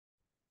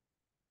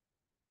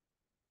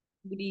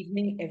Good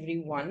evening,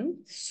 everyone.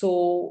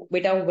 So,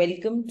 beta,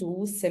 welcome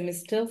to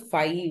semester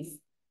 5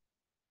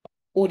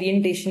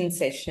 orientation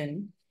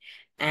session.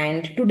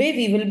 And today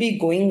we will be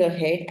going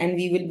ahead and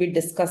we will be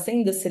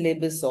discussing the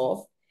syllabus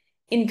of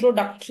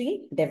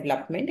Introductory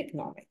Development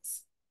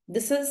Economics.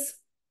 This is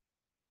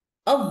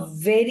a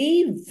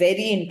very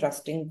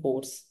interesting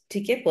course.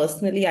 Okay?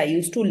 Personally, I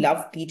used to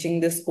love teaching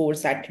this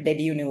course at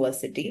Delhi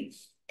University.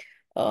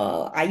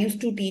 I used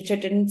to teach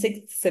it in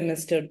 6th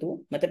semester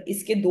too. मतलब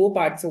इसके दो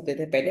parts होते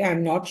थे पहले.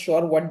 I'm not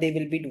sure what they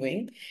will be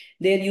doing.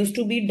 There used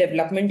to be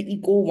Development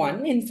Eco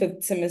 1 in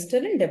 5th semester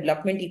and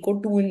Development Eco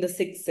 2 in the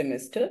 6th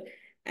semester.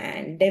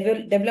 And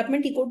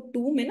Development Eco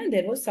 2 में ना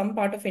there was some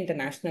part of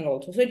international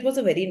also. So it was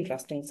a very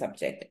interesting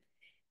subject.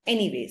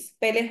 Anyways,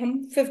 पहले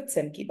हम 5th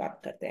sem की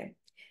बात करते हैं.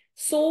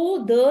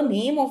 So the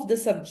name of the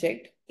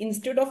subject,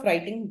 instead of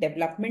writing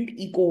Development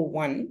Eco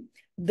 1,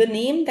 the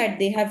name that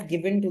they have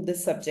given to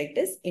this subject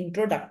is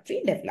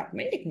Introductory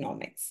Development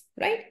Economics,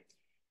 right?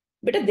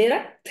 But there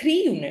are 3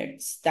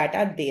 units that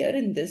are there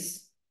in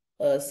this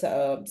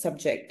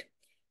subject.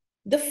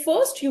 The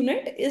first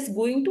unit is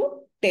going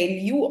to tell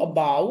you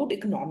about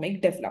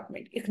economic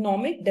development.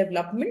 Economic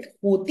development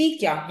होती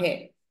क्या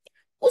है?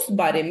 उस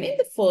बारे में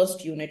the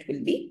first unit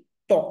will be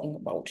talking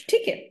about.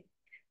 ठीक है?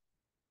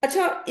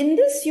 Acha, in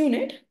this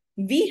unit,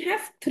 we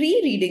have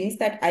 3 readings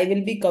that I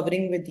will be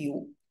covering with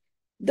you.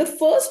 The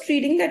first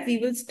reading that we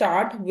will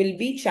start will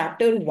be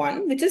chapter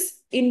 1, which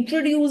is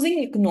Introducing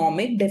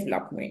Economic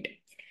Development.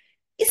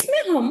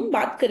 इसमें हम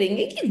बात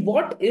करेंगे कि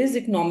what is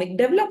economic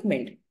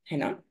development, है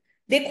ना?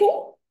 देखो,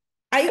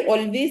 I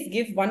always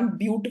give one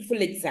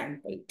beautiful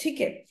example, ठीक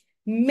है?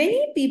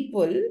 Many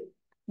people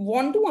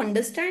want to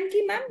understand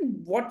कि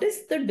ma'am what is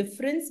the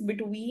difference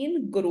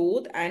between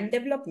growth and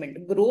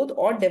development? Growth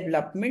और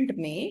development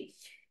में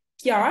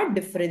क्या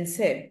difference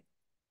है?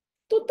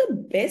 So the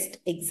best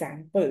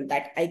example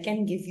that I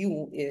can give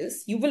you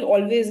is, you will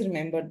always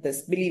remember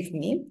this, believe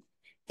me.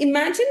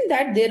 Imagine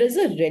that there is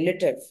a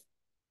relative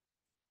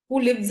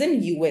who lives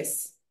in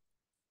US.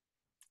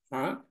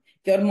 Huh?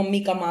 Your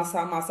mummy ka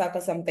masa ka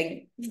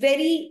something.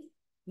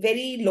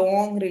 Very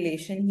long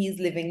relation. He is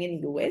living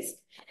in US.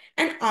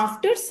 And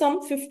after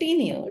some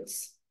 15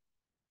 years,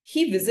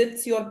 he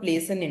visits your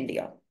place in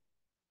India.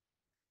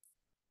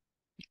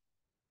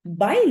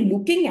 By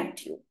looking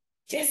at you,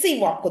 जैसे ही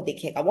वो आपको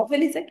देखेगा, what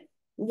will he say?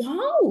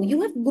 Wow,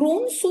 you have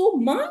grown so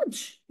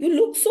much. You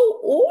look so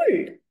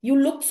old. You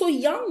look so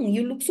young.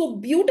 You look so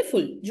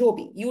beautiful,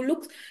 Joby.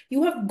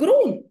 You have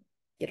grown,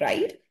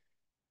 right?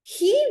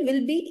 He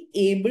will be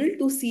able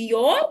to see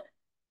your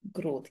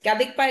growth. क्या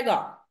देख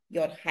पाएगा?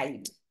 Your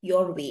height,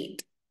 your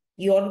weight,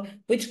 your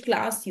which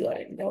class you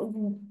are in.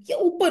 या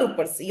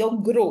ऊपर से your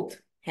growth,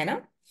 है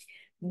ना?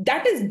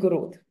 That is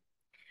growth.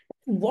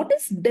 What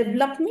is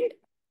development?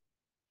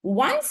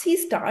 Once he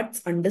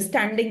starts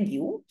understanding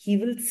you, he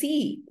will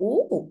see,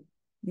 oh,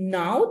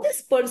 now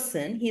this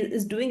person, he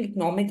is doing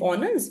economic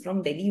honors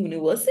from Delhi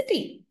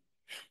University.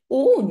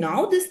 Oh,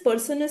 now this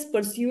person is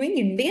pursuing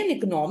Indian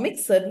economic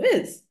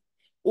service.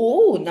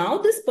 Oh, now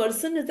this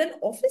person is an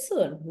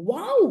officer.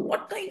 Wow,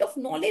 what kind of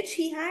knowledge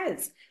he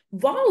has.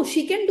 Wow,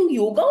 she can do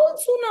yoga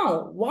also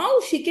now. Wow,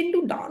 she can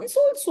do dance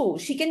also.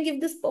 She can give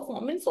this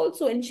performance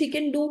also, and she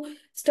can do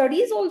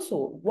studies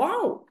also.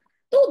 Wow.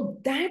 So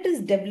that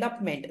is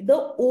development.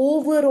 The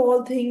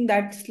overall thing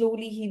that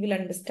slowly he will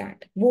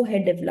understand. वो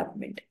है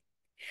development.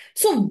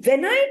 So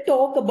when I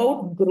talk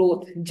about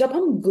growth, जब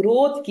हम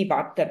growth की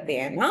बात करते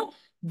हैं ना,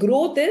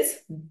 growth is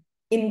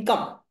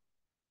income.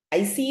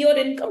 I see your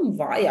income.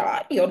 Why,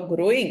 yaar, you're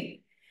growing.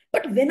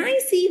 But when I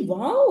see,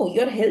 wow,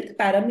 your health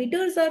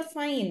parameters are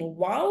fine.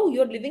 Wow,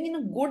 you're living in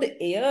a good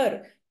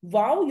air.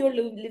 Wow, you're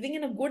living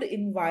in a good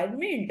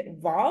environment.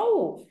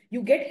 Wow,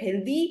 you get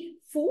healthy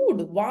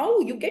food. Wow,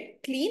 you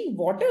get clean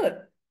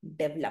water.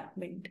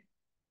 Development.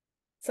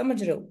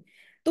 समझ रहे हो?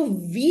 तो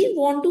we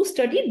want to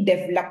study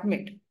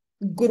development.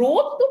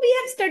 Growth तो we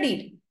have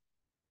studied.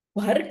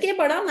 भर के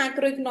बड़ा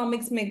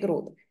macroeconomics में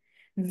growth.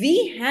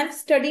 We have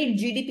studied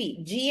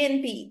GDP,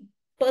 GNP,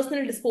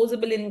 personal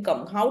disposable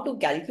income, how to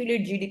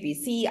calculate GDP,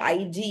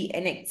 CIG,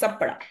 NX, सब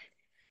पढ़ा.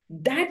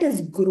 That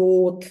is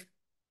growth.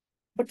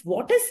 But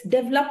what is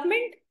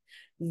development?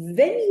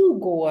 When you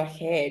go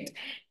ahead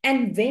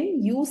and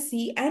when you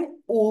see an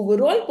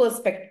overall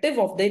perspective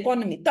of the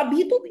economy,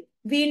 तभी तो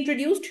we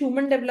introduced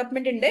Human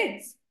Development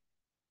Index.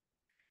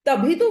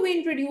 तभी तो we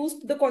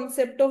introduced the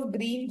concept of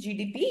green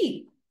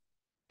GDP.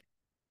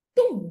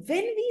 So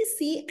when we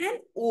see an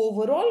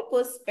overall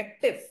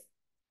perspective,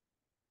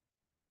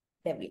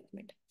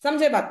 development.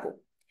 समझे बात को?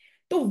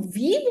 So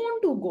we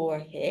want to go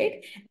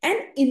ahead and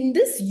in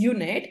this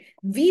unit,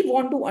 we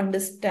want to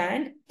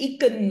understand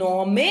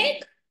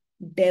economic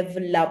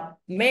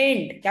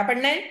development. क्या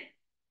पढ़ना है?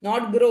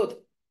 Not growth.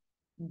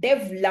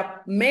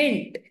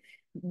 Development.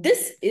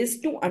 This is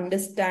to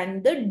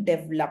understand the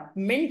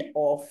development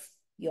of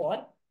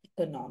your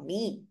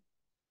economy.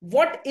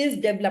 What is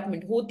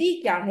development?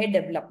 होती क्या है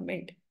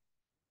development?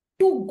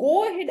 To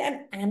go ahead and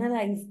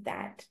analyze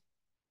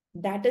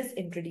that is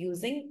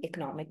introducing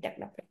economic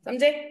development.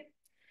 समझे?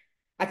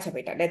 अच्छा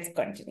बेटा, let's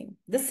continue.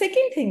 The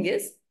second thing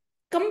is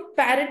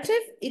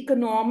comparative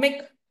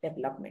economic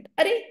development.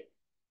 अरे,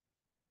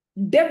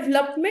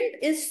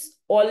 development is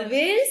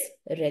always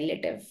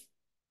relative.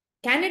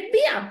 Can it be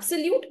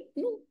absolute?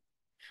 No.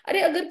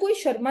 अरे, अगर कोई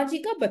शर्मा जी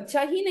का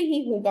बच्चा ही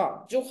नहीं होगा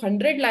जो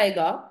 100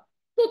 लाएगा,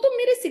 तो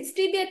मेरे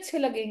 60 भी अच्छे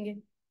लगेंगे.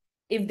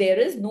 If there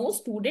is no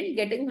student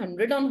getting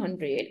 100 on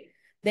 100,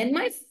 then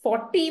my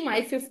 40,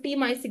 my 50,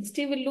 my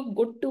 60 will look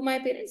good to my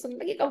parents. I'm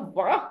like,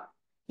 wow,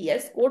 he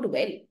has scored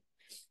well.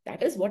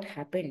 That is what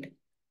happened.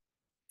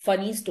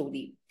 Funny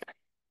story.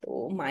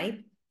 So my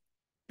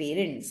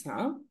parents,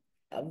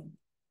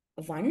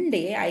 one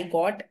day I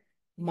got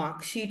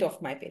mark sheet of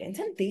my parents,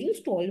 and they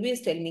used to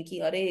always tell me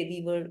ki,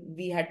 Arey,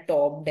 we had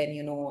topped,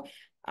 and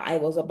I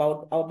was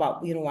about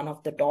one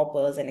of the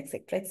toppers, and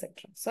etc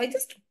etc. So I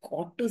just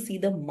got to see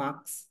the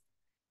marks.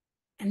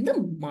 And the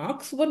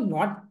marks were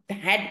not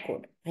that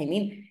good. I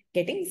mean,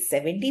 getting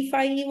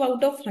 75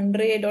 out of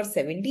 100 or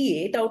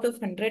 78 out of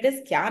 100 is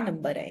kya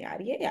number hai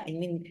yaar ye? I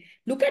mean,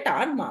 look at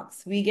our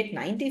marks. We get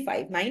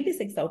 95,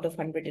 96 out of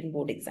 100 in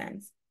board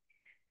exams.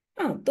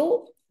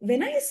 So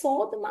when I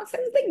saw the marks, I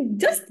was like,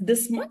 just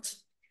this much?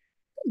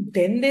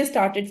 Then they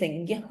started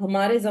saying कि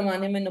हमारे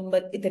जमाने में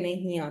number इतने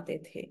ही आते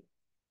थे.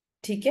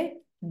 ठीक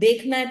है,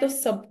 देखना है तो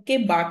सबके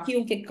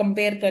बाकियों के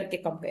कंपेयर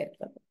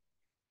करो.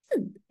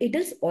 It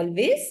is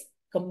always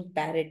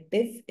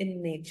comparative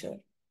in nature.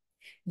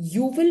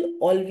 You will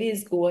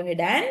always go ahead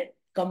and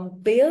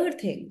compare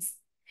things.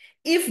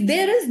 If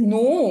there is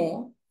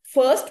no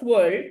first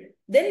world,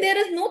 then there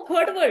is no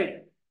third world.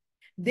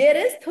 There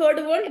is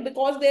third world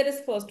because there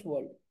is first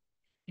world.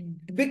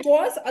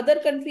 Because other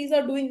countries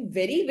are doing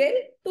very well,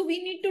 so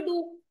we need to do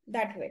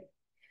that way.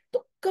 तो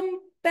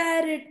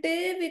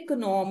comparative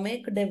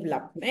economic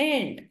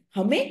development,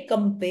 हमें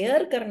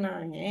compare करना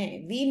है.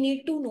 We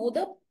need to know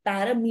the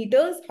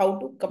parameters how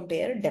to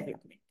compare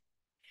development.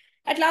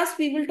 At last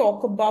we will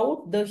talk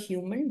about the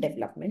human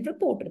development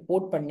report.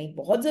 Report पढ़नी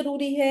बहुत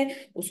जरूरी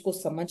है, उसको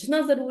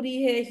समझना जरूरी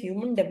है.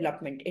 ह्यूमन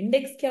डेवलपमेंट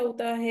इंडेक्स क्या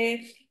होता है,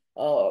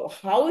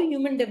 how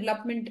human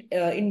development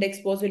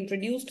index was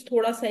introduced,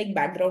 थोड़ा सा एक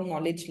बैकग्राउंड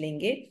नॉलेज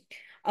लेंगे.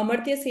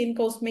 अमर्त्य सेन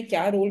का उसमें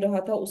क्या रोल रहा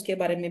था उसके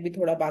बारे में भी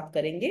थोड़ा बात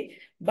करेंगे.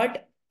 बट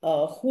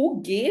हु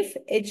गेव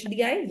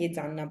एचडीआई ये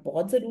जानना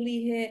बहुत जरूरी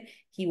है.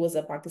 He was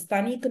a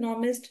Pakistani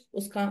economist.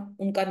 उसका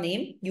उनका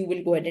name you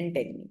will go ahead and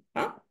tell me.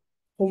 हाँ,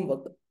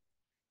 homework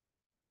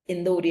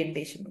in the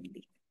orientation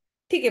only.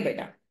 ठीक है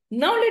बेटा.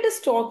 Now let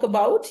us talk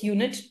about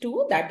unit 2,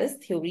 that is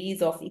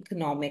theories of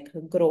economic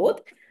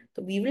growth.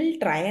 तो we will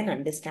try and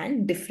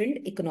understand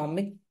different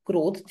economic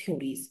growth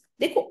theories.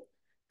 देखो,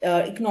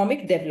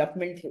 economic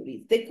development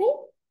theories देखो,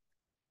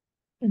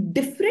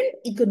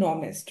 different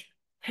economists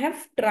have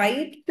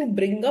tried to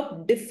bring up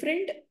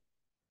different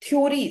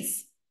theories,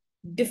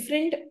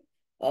 different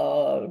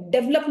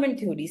development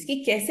theories कि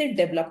कैसे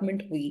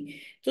development हुई.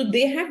 So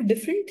they have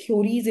different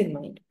theories in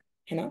mind,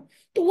 है ना.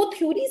 तो वो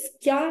theories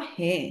क्या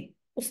हैं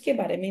उसके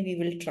बारे में we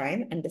will try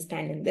and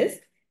understand in this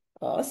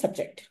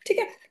subject. ठीक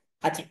है.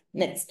 अच्छा,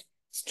 next,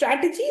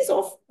 strategies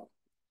of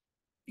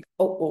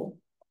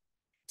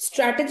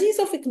strategies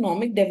of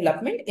economic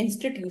development,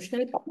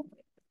 institutional power.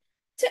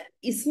 अच्छा,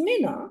 इसमें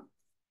ना,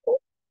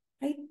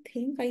 I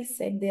think I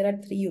said there are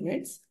 3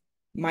 units.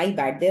 My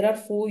bad, there are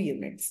 4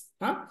 units.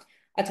 हाँ.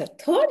 अच्छा,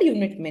 third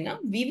unit में ना,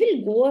 we will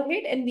go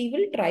ahead and we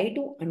will try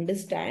to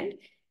understand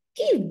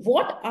कि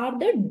what are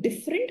the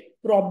different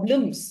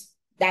problems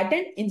that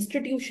an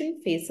institution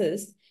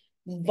faces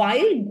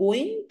while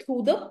going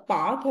through the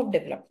path of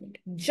development.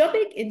 जब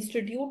एक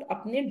institute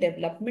अपने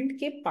development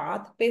के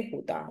path पे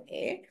होता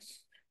है,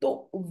 तो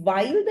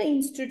while the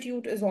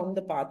institute is on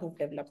the path of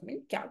development,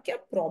 क्या क्या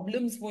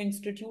problems वो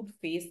institute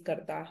face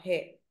करता है,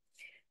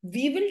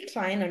 we will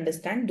try and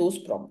understand those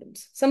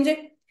problems. समझे?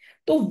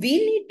 तो we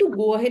need to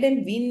go ahead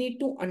and we need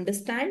to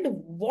understand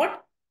what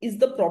is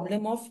the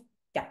problem of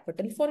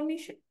capital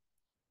formation.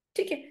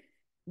 ठीक है.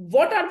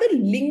 What are the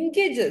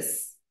linkages?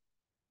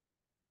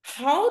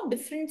 How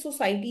different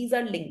societies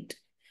are linked?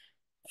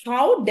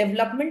 How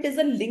development is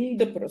a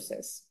linked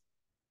process.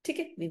 ठीक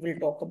है. We will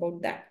talk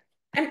about that.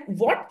 And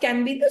what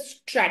can be the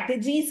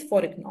strategies for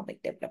economic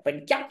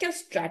development? क्या क्या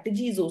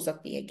strategies हो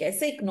सकती है,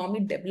 कैसे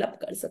economic develop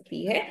कर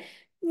सकती है.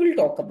 We'll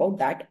talk about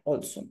that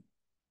also.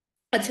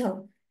 अच्छा,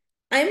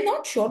 I am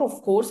not sure, of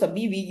course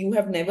अभी भी you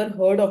have never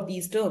heard of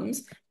these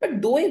terms, but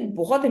दो एक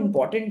बहुत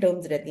इंपॉर्टेंट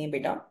टर्म्स रहती हैं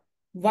बेटा.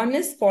 One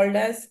is called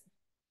as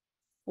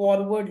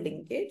forward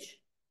linkage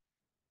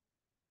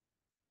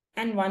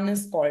and one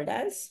is called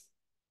as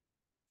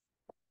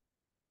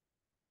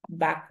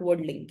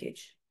backward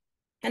linkage,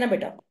 है ना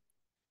बेटा.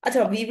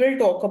 अच्छा, we will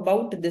talk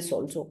about this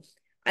also.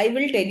 I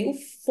will tell you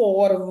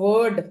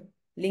forward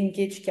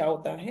linkage क्या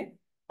होता है.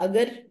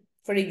 अगर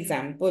for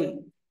example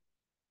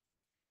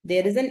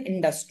there is an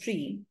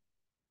industry,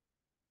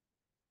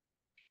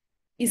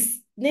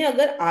 इसने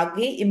अगर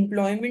आगे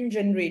एम्प्लॉयमेंट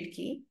जनरेट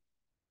की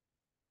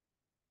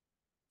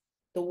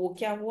तो वो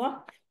क्या हुआ,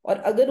 और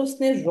अगर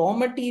उसने रॉ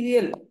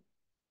मटेरियल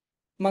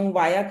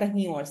मंगवाया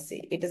कहीं और से,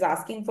 it is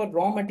asking for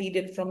raw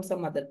material from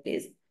some other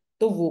place,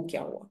 तो वो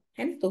क्या हुआ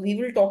है ना, तो we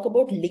will talk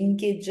about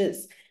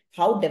linkages,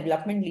 how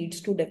development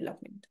leads to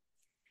development.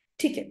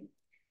 ठीक है।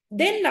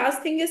 Then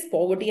last thing is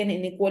poverty and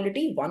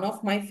inequality, one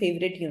of my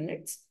favorite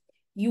units.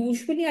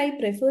 Usually I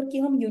prefer कि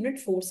हम unit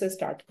 4 से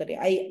start करें.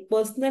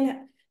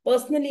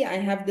 Personally I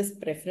have this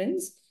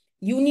preference.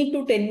 You need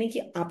to tell me कि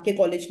आपके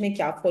college में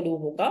क्या फॉलो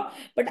होगा,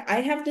 but I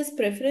have this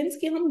preference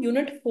कि हम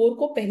unit 4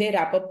 को पहले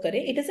wrap up करें.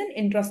 It is an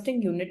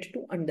interesting unit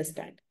to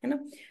understand, है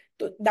ना?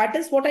 तो that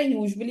is what I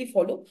usually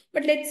follow.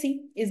 But let's see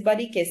इस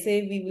बारी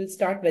कैसे we will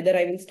start, whether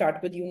I will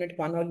start with unit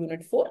 1 or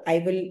unit 4.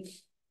 I will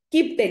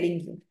keep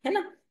telling you, है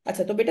ना?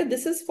 अच्छा, तो बेटा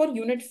दिस इज फॉर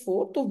यूनिट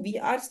 4. तो we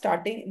are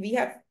starting, we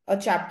have a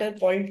chapter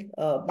called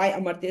by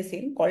Amartya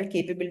Sen called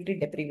capability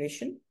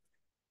deprivation.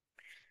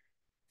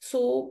 So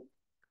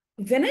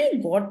when I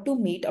got to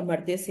meet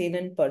Amartya Sen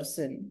in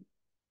person,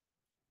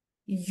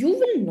 you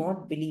will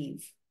not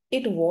believe,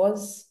 it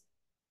was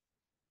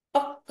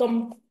a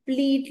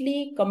completely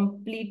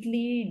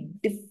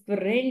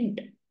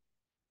different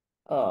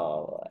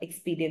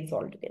experience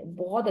altogether.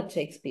 बहुत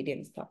अच्छा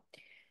experience था.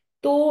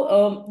 तो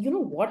you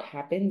know what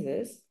happens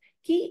is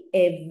कि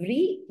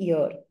every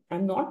year, I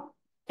am not,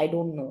 I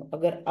don't know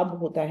अगर अब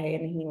होता है या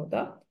नहीं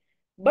होता,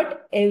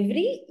 but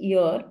every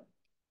year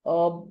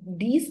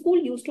D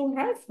school use to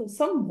have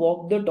some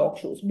walk the talk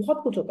shows.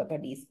 बहुत कुछ होता था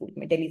डी स्कूल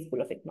में, दिल्ली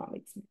स्कूल ऑफ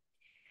इकोनॉमिक्स में.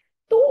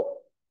 तो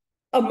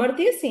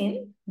Amartya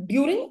Sen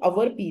during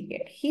our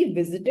period he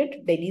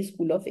visited Delhi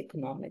school of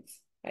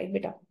economics, right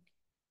बेटा,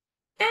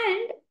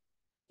 and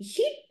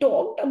he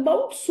talked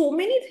about so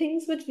many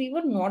things which we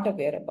were not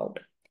aware about.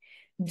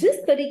 जिस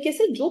तरीके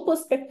से जो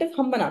पर्सपेक्टिव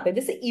हम बनाते हैं,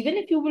 जैसे even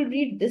if you will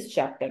read this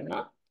chapter ना,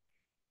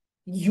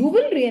 यू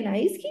विल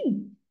रियलाइज कि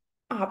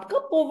आपका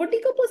पॉवर्टी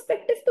का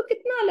पर्सपेक्टिव तो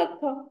कितना अलग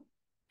था.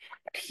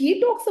 He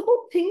talks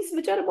about things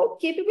which are about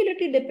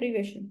capability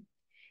deprivation.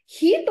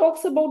 He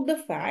talks about the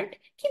fact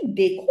कि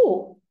देखो,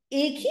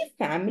 एक ही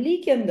फैमिली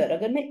के अंदर,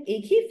 अगर मैं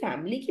एक ही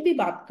फैमिली की भी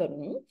बात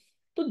करूं,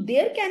 तो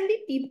there can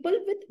be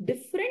people with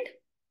different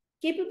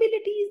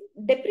capabilities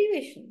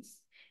deprivations.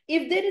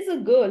 If there is a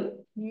girl,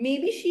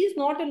 maybe she is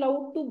not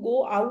allowed to go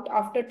out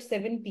after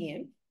 7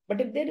 p.m.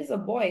 But if there is a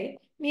boy,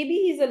 maybe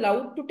he is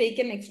allowed to take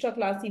an extra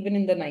class even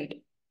in the night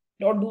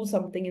or do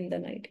something in the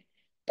night.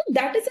 So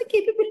that is a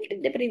capability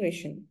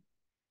deprivation.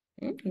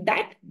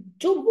 That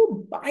जो वो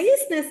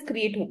biasness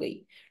create हो गई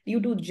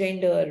due to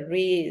gender,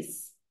 race,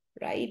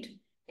 right?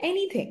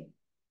 Anything,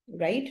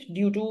 right?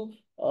 Due to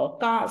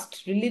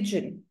caste,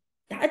 religion,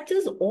 that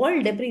is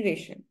all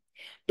deprivation.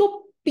 So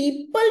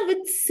people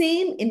with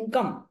same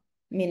income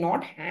may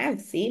not have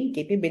same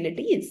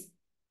capabilities.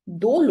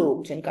 दो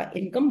लोग जिनका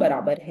income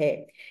बराबर है,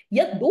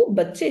 या दो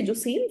बच्चे जो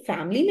सेम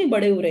फैमिली में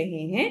बड़े हो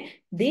रहे हैं,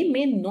 they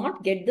may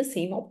not get the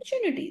same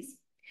opportunities.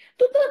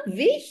 So the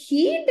way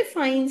he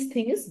defines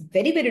things is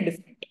very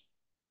different,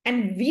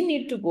 and we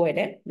need to go ahead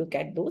and look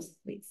at those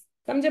ways.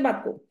 समझे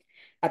बात को?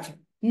 अच्छा,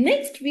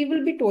 next we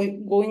will be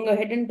going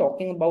ahead and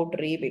talking about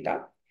रे बेटा.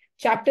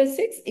 Chapter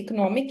 6,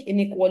 Economic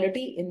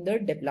Inequality in the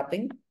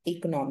Developing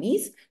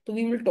Economies. तो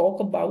we will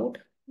talk about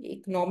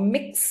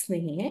economics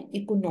नहीं है,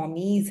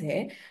 economies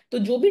है. तो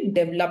जो भी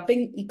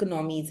डेवलपिंग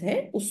इकोनॉमीज है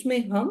उसमें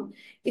हम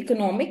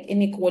इकोनॉमिक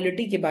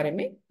इनइक्वालिटी के बारे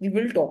में we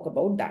will talk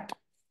about that.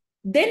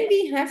 Then we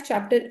have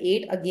chapter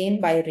 8 again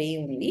by Ray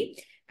only,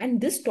 and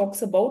this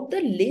talks about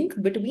the link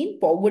between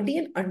poverty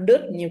and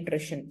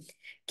undernutrition.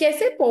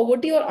 कैसे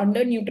poverty और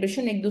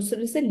undernutrition एक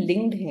दूसरे से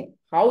linked हैं,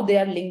 how they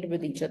are linked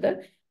with each other.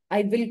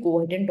 I will go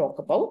ahead and talk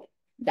about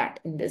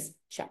that in this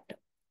chapter.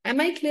 Am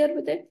I clear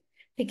with it?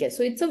 ठीक है,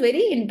 so it's a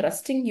very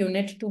interesting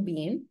unit to be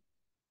in,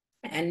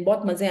 and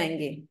बहुत मजे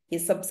आएंगे ये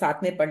सब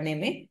साथ में पढ़ने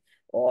में.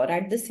 और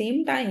at the same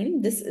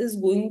time this is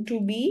going to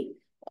be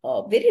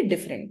very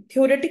different.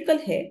 Theoretical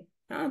है,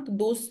 हाँ, तो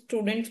those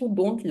students who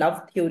don't love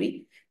theory,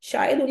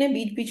 शायद उन्हें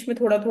बीच बीच में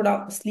थोड़ा थोड़ा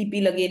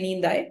स्लीपी लगे,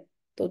 नींद आए,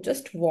 तो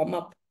just warm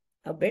up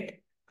a bit.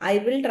 I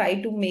will try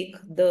to make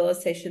the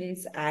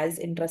sessions as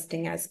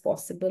interesting as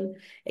possible.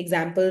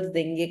 Examples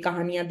देंगे,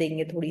 कहानियां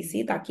देंगे थोड़ी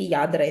सी, ताकि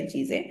याद रहे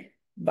चीजें,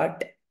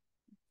 but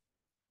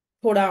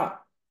थोड़ा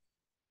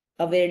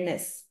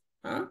अवेयरनेस,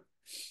 हाँ,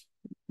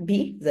 भी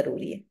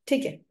जरूरी है.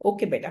 ठीक है,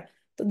 ओके बेटा.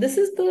 तो this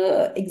is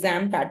the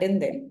exam pattern.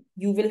 Then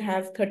you will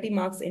have 30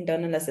 marks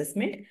internal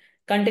assessment,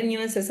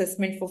 continuous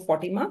assessment for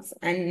 40 marks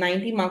and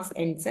 90 marks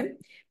and same.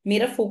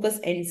 मेरा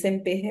फोकस एंड सेम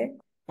पे है.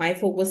 My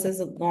focus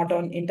is not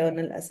on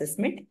internal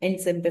assessment, and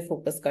same पे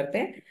focus करते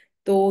हैं.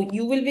 तो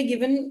you will be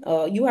given,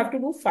 you have to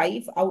do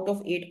 5 out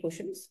of 8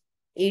 questions.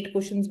 8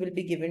 questions will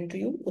be given to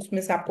you.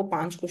 उसमें से आपको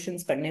 5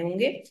 क्वेश्चंस करने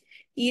होंगे.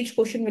 Each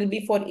question will be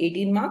for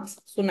 18 marks,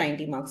 so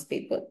 90 marks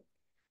paper.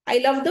 I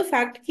love the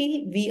fact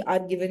that we are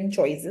given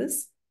choices,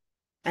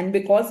 and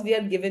because we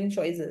are given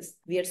choices,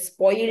 we are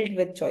spoiled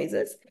with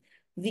choices.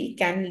 We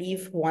can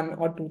leave 1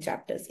 or 2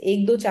 chapters.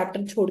 एक दो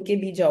chapter छोड़ के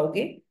भी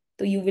जाओगे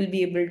तो you will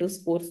be able to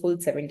score full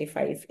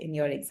 75 in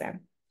your exam.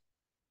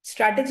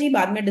 Strategy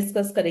बाद में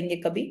discuss करेंगे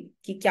कभी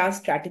कि क्या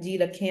strategy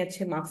रखें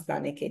अच्छे marks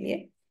लाने के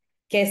लिए,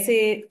 कैसे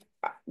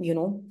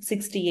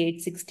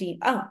 68 60,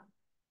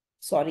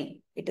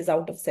 sorry, it is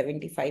out of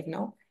 75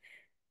 now.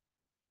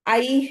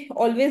 I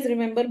always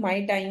remember my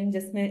time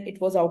जिसमें it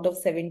was out of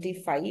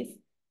 75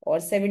 और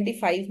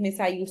 75 में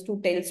से I used to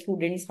tell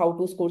students how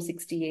to score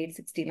 68,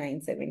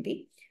 69, 70.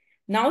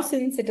 Now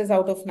since it is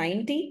out of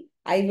 90,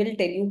 I will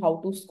tell you how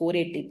to score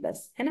 80 plus,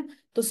 है ना?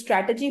 तो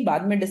strategy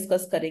बाद में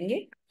discuss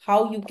करेंगे how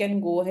you can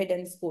go ahead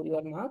and score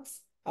your marks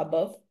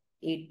above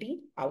 80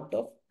 out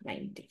of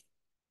 90.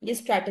 ये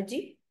strategy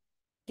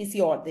किसी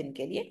और दिन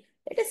के लिए.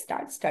 Let us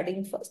start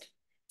studying first.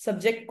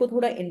 Subject को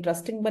थोड़ा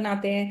इंटरेस्टिंग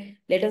बनाते हैं.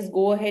 Let us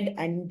go ahead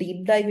and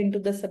deep dive into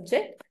the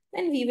subject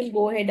and we will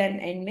go ahead and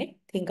and में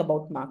थिंक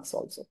अबाउट मार्क्स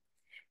आल्सो.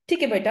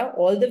 ठीक है बेटा,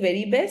 all the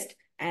very best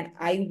and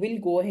I will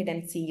go ahead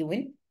and C you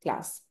in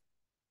class.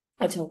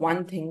 अच्छा,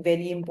 one thing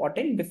very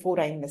important before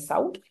I miss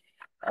out,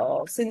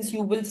 since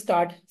you will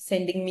start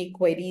sending me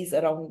queries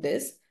around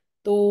this,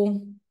 so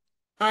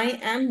I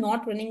am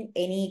not running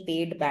any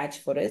paid batch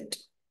for it.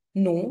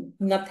 No,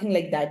 nothing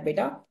like that,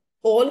 beta.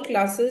 All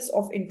classes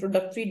of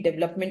Introductory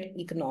Development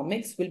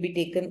Economics will be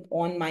taken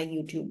on my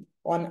YouTube,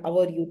 on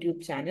our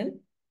YouTube channel,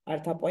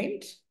 Artha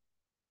Point.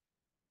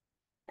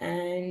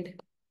 And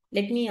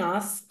let me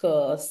ask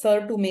Sir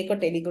to make a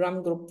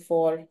Telegram group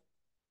for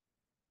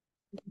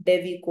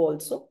DevEco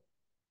also.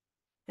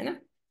 है ना?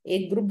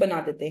 एक group बना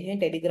देते हैं,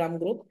 Telegram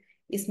group.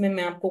 इसमें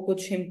मैं आपको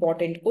कुछ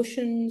इंपॉर्टेंट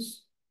क्वेश्चंस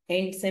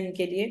एंड सेम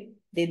के लिए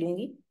दे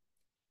दूंगी.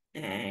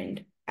 And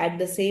at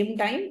the same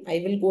time I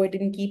will go at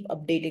and keep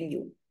updating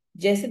you.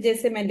 जैसे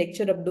जैसे मैं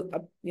lecture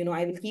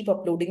I will keep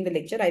uploading the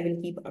lecture, I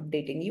will keep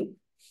updating you.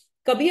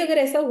 कभी अगर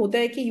ऐसा होता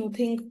है कि यू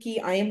थिंक कि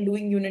I am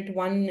doing unit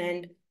 1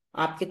 and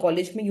आपके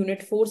कॉलेज में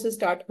यूनिट 4 से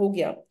स्टार्ट हो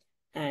गया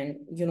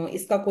एंड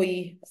इसका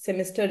कोई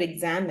सेमेस्टर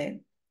एग्जाम है,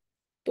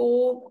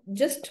 तो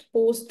just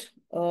post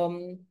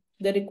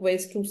the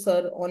request to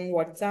sir on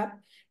WhatsApp.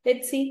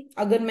 Let's see.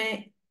 अगर मैं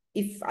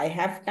if I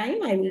have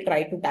time, I will try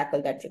to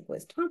tackle that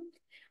request. हाँ.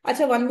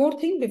 अच्छा, one more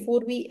thing before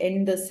we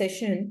end the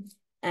session,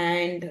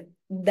 and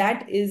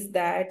that is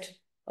that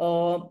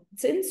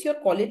since your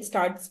college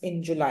starts in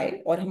July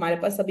और हमारे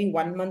पास अभी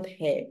 1 month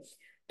है,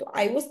 तो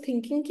I was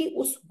thinking कि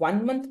उस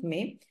 1 month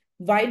में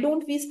why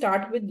don't we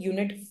start with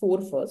unit 4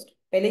 first.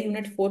 पहले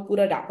unit 4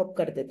 पूरा wrap up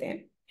कर देते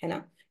हैं, है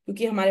ना?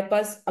 क्योंकि हमारे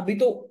पास अभी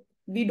तो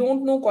वी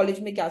डोंट नो कॉलेज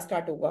में क्या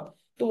स्टार्ट होगा.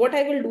 तो what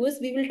I will do is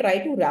we will try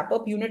to wrap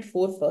up unit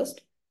 4 first.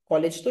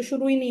 College तो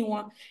शुरू ही नहीं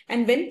हुआ.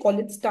 And when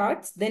college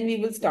starts then we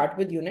will start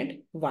with unit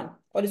 1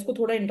 और इसको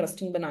थोड़ा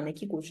इंटरेस्टिंग बनाने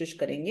की कोशिश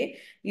करेंगे.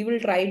 We will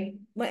try.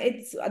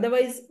 It's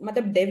otherwise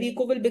मतलब Dave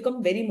eco will become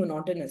very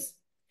monotonous.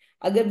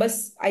 अगर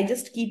बस I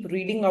just keep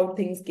reading out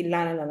things कि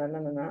ला ला ला ला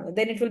ला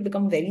then it will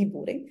become very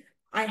boring.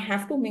 I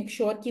have to make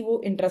sure कि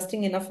वो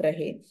इंटरेस्टिंग इनफ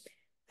रहे.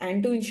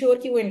 एंड टू इंश्योर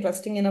कि वो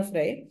interesting enough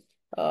रहे,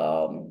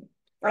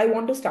 I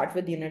want to start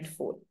with unit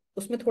 4.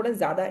 उसमें थोड़ा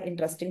ज्यादा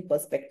इंटरेस्टिंग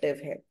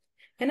पर्सपेक्टिव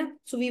है ना?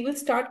 So we will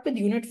start with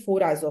unit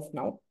 4 as of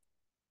now.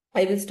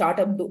 I will start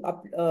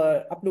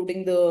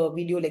uploading the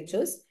video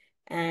lectures,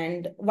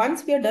 and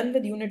once we are done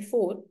with unit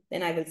 4,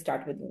 then I will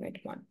start with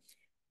unit 1.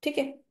 ठीक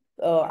है?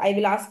 I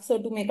will ask sir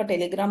to make a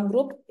telegram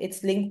group.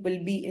 Its link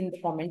will be in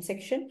the comment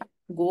section.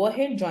 Go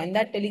ahead, join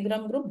that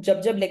telegram group.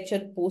 जब जब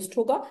lecture post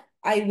होगा,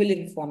 I will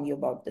inform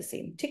you about the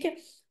same. ठीक है?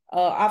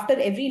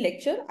 After every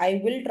lecture, I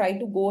will try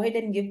to go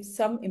ahead and give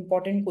some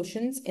important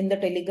questions in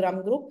the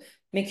telegram group.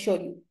 Make sure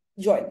you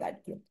join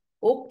that group.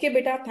 Okay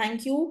बेटा,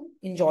 thank you.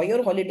 Enjoy your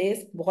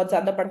holidays. बहुत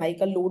ज्यादा पढ़ाई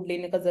का load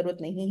लेने का जरूरत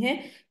नहीं है.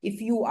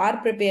 If you are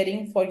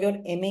preparing for your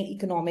MA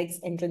economics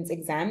entrance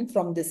exam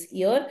from this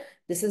year,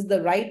 this is the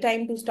right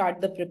time to start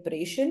the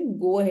preparation.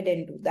 Go ahead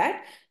and do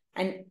that.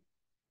 And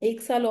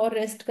एक साल और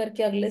रेस्ट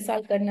करके अगले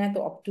साल करना है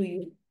तो up to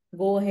you.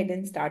 Go ahead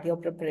and start your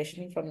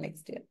preparation from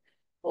next year.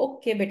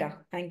 Okay बेटा,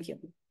 थैंक यू.